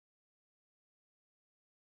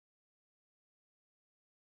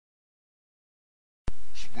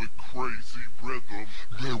with crazy rhythm.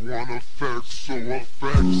 They want effects, so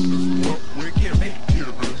effects is what we're giving. They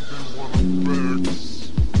want effects.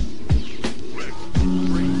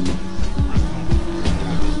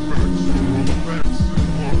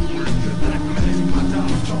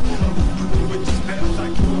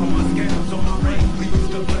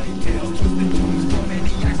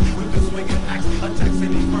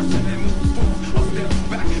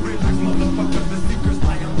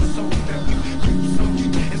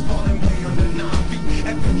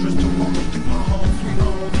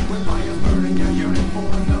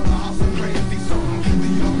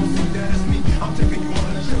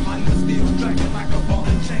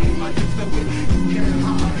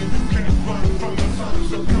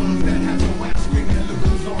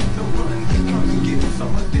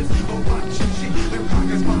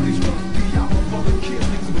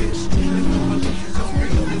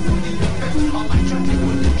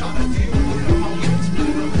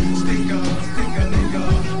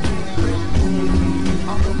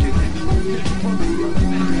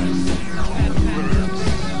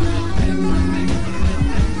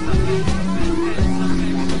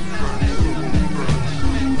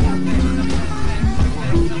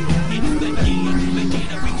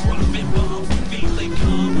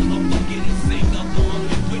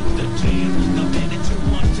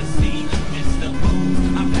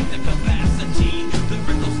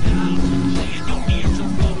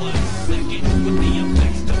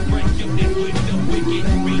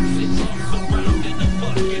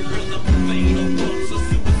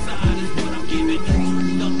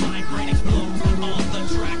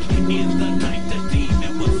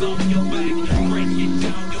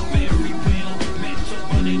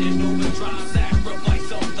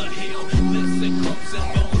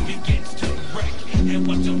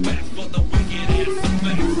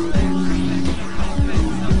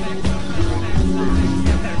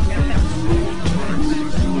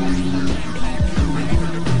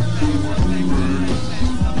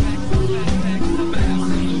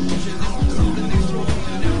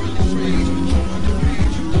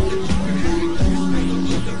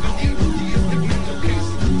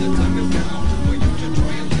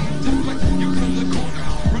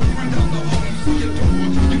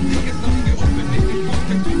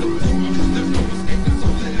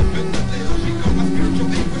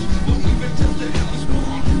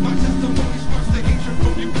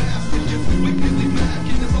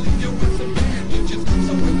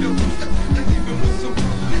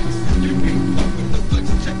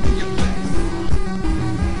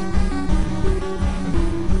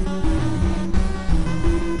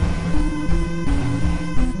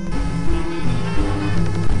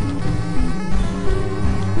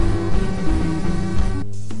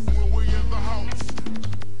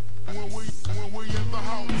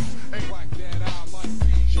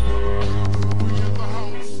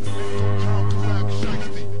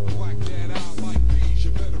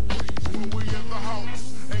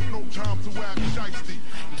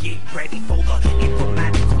 Get ready for the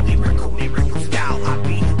informatical, lyrical style. I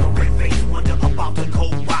be the red face wonder about to go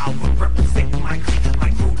wild. Represent my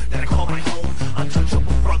crew that I call my home.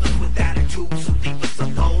 Untouchable brothers with attitudes who leave us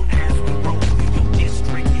alone as we roll in your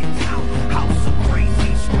district in town. House of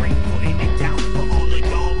crazy scream, putting it down for all of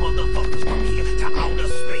y'all motherfuckers from here to outer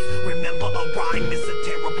space. Remember, a rhyme is a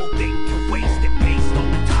terrible thing to waste. And based on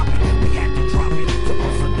the topic, we had to drop it. So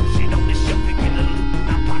put some new shit on the shelf and get a loop.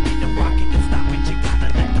 Not pocket the rocket and stop it. You gotta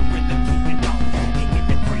let the rhythm keep it on. Kicking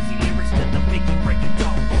the crazy lyrics to the biggie break it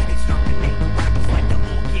down. Exterminate rappers like the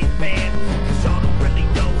orchid band. Cause y'all don't really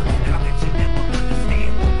know, and I bet you never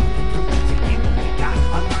understand what we do together. We got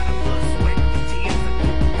a lot of blood, sweat, and tears.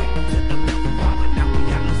 And we went to the melting pot, but now we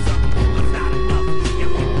got a something. But it's not enough. Yeah,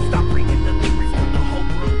 people stop bringing the lyrics to the whole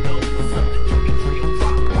world knows what's up. The dirty trio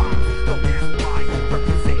drop bombs. Don't ask why.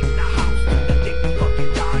 Representing the house. The day we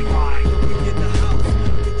fucking die, right? We in the house.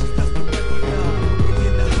 Bitches, that's the record now. We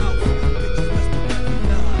in the house. Bitches, that's the record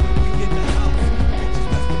now. We in the house. Bitches,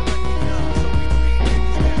 that's the record now. So we treat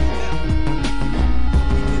niggas down.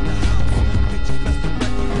 We in the house. Bitches, that's the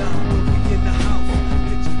record now. We in the house.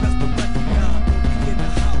 Bitches, that's the record now. We in the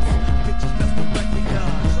house. Bitches, that's the record now.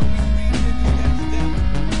 So we treat niggas down.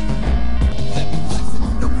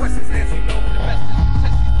 No questions answered, no questions.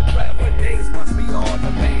 The breath for days once we on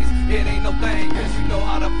the maze. It ain't no thing, cause you know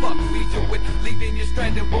how the fuck we do it. Leaving you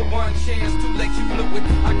stranded with one chance, too late you blew it.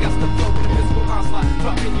 I got the flow with a physical onslaught,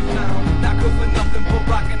 dropping you down. Not good for nothing but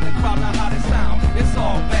rocking the crowd, not how they sound. It's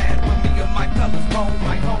all bad when me and my fellas roam,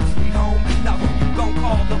 my home sweet home. Now who you gon'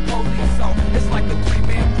 call the police on? It's like a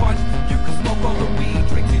three-man punch. You can smoke all the weed,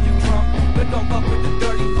 drink till you drunk, but don't fuck with the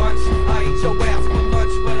dirty bunch. I eat your ass for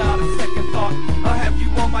lunch without a second thought. I have you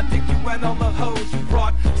on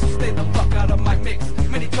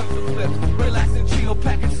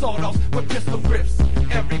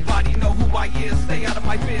stay out of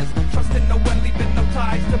my biz. Trusting no one, leaving no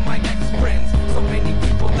ties to my ex-friends. So many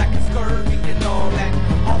people that can scurry and all that.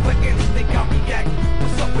 All for instinct, I'll react.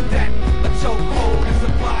 What's up with that? A chokehold is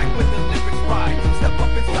applied when the lyrics ride. Step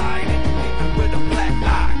up inside it, even with a black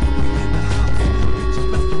eye. We in the house, bitches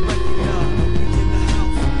best to recognize. We in the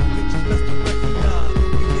house, bitches best to recognize.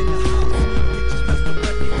 We in the house, bitches best to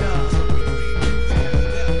recognize. We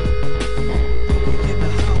in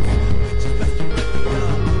the house, bitches best to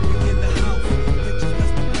recognize. We in the house, bitches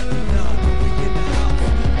best to recognize. We in the house,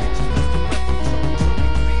 bitches best to recognize.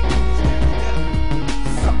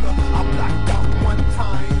 Sucker, I blacked out one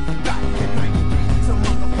time back in '93. Some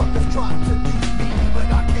motherfuckers tried to do me, but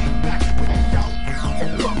I came back with the out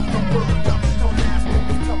and fuck the world up. Don't ask me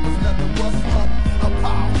as tough as leather was up. A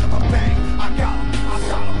pow, a bang, I got 'em, I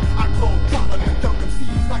shot 'em. I clone throttle the dumb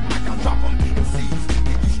MCs like Mike, I drop 'em. MCs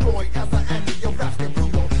get destroyed as an annual rascal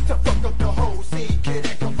brutal. To fuck up the whole scene, Kid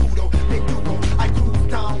and Caputo. Big Dugo, I cruise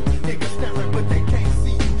down, niggas staring but they can't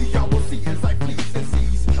see. The y'all will see as I please and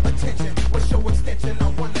seize attention. What's your extension? I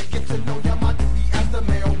wanna get to know ya. My duty as the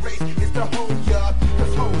male race is to hold ya.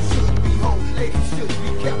 Cause hoes should be hoes, ladies should be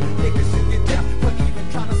kept. Niggas should get deaf for even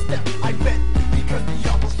trying to step. I bet because the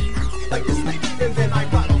y'all will see like a snake. And then I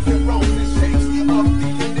bottles and rolls and shakes of the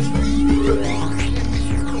industry.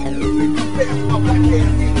 The compare my black hair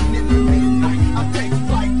hanging in the midnight. I take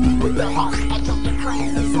flight with the heart. I jump the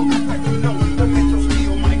cranes and so I like to know the mental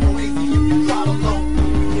steel might go lazy if you try to low.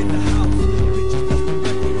 We in the house, bitches best to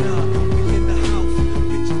recognize. We in the house,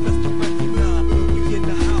 bitches best to recognize. We in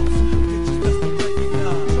the house, bitches best to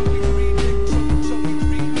recognize. Show me three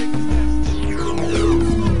niggas that's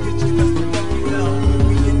bitches best to recognize.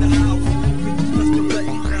 We in the house, bitches best to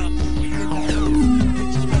recognize. We in the house,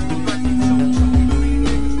 bitches best to recognize. Show me three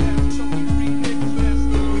niggas that's.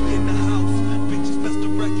 We in the house, bitches best to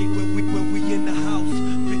wreck it when we in the house.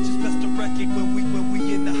 Bitches best to wreck it when we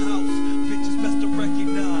in the house. Bitches best to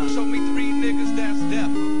recognize. Show me three niggas that's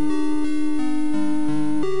deaf.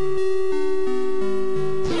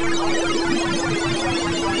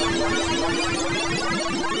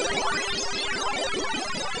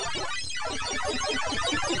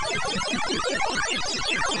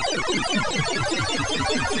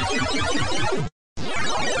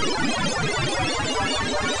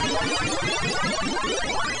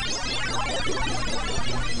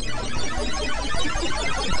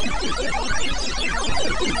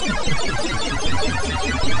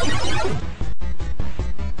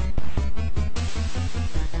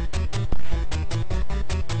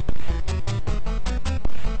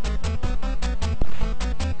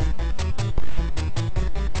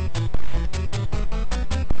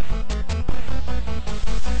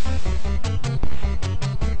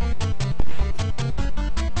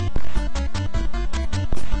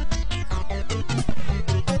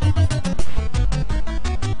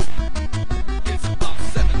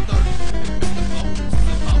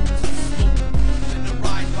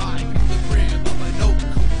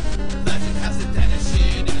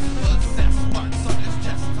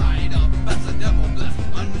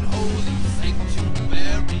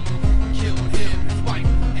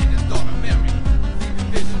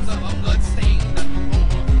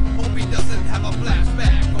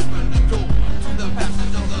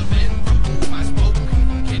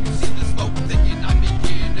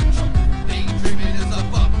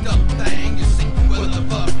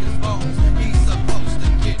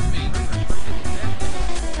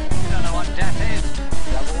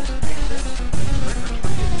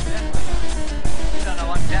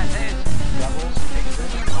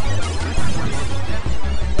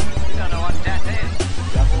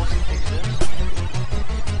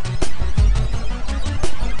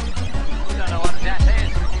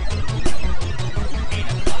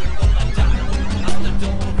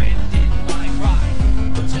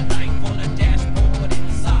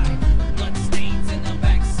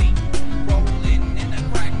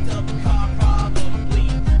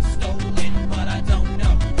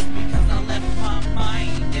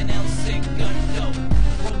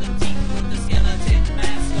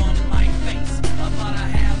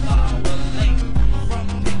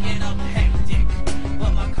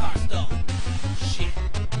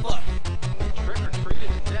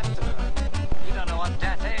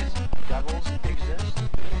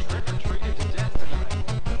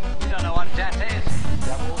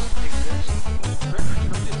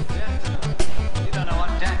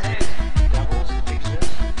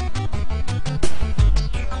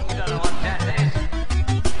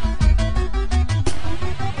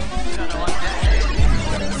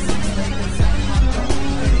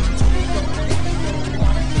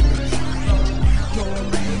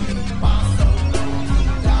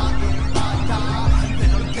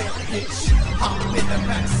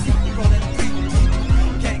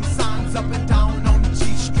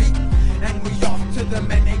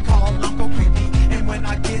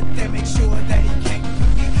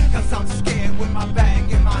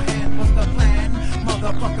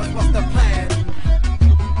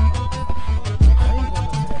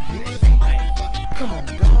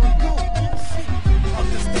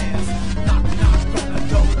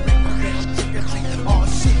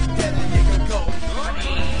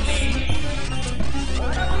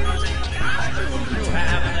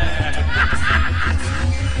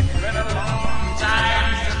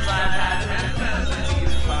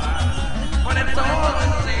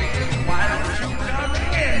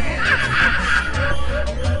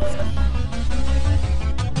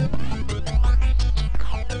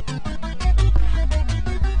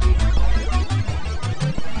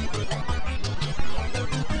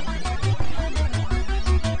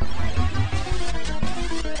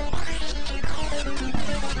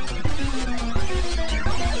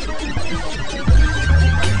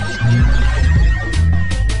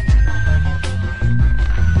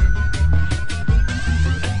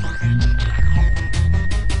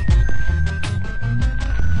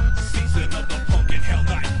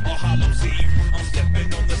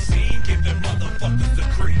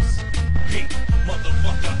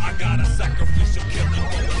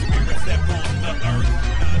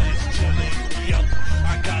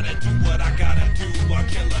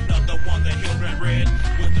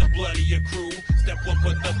 will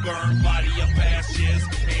put the burned body of ashes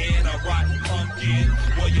in a rotten pumpkin.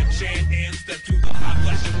 While your chant and step to the hot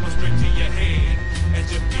flashes will straight to your head.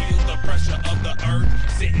 As you feel the pressure of the earth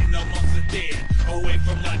sitting amongst the dead, away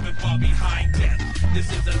from life and far behind death.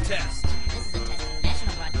 This is a test.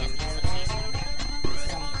 National Broadcasting Association. This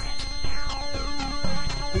is only a test.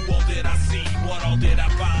 Who all did I see? What all did I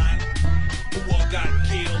find? Who all got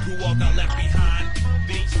killed? Who all got left behind?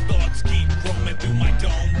 These thoughts keep roaming through my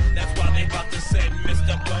dome. That's why they about to send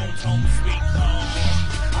Mr. Bones home sweet home.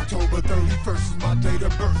 October 31st is my date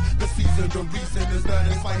of birth. The season, the reason is that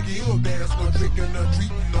it's like Illness. No drinking or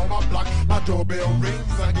treating on my block. My doorbell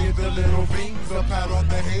rings. I give the little rings a pat on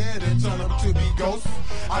the head and tell them to be ghosts.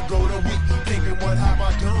 I go to week thinking, what have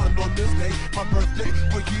I done on this day? My birthday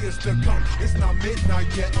for years to come. It's not midnight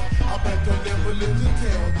yet. I bet the never live to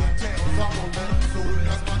tell the tales. I'm on that soon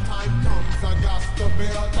as my time comes. I got to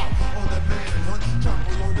bail out on the manhunt.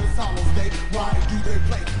 Trample on this hollow day. Why do they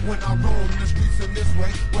play when I roam the streets in this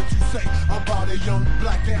way? What you say about a young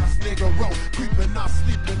black ass nigga roll? Creeping, not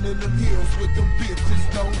sleeping in them hills with them bitches,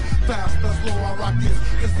 though. Fast or slow, I rock this.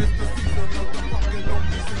 Cause it's the season of the fucking no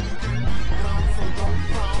reason you can be down, so don't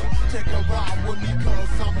frown. Take a ride with me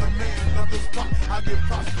cause I'm the man of the spot. I give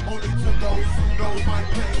props only to those who know my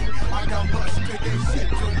pain. I got much to get shit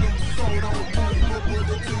to lose, so don't move. Put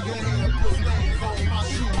bullet to your head, put stains on my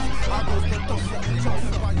shoes. I go to throw something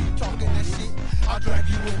chosen while you talking that shit. I drag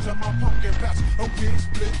you into my pumpkin patch, a big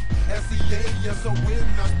split. SEA, yes, a win.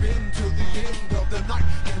 I spin till the end of the night.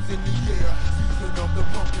 Hands in the air, season of the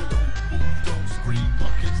pumpkin. Don't scream,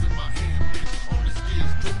 pumpkins in my hand, bitch. On the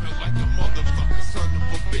skids, dripping like a motherfucker, son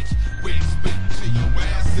of a bitch. Wig spit to your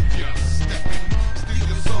ass if you're stepping. Steal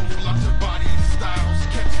your soul out your body, styles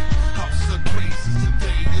catching. House of Krazees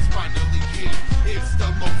today is finally here. It's the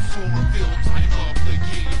most horrible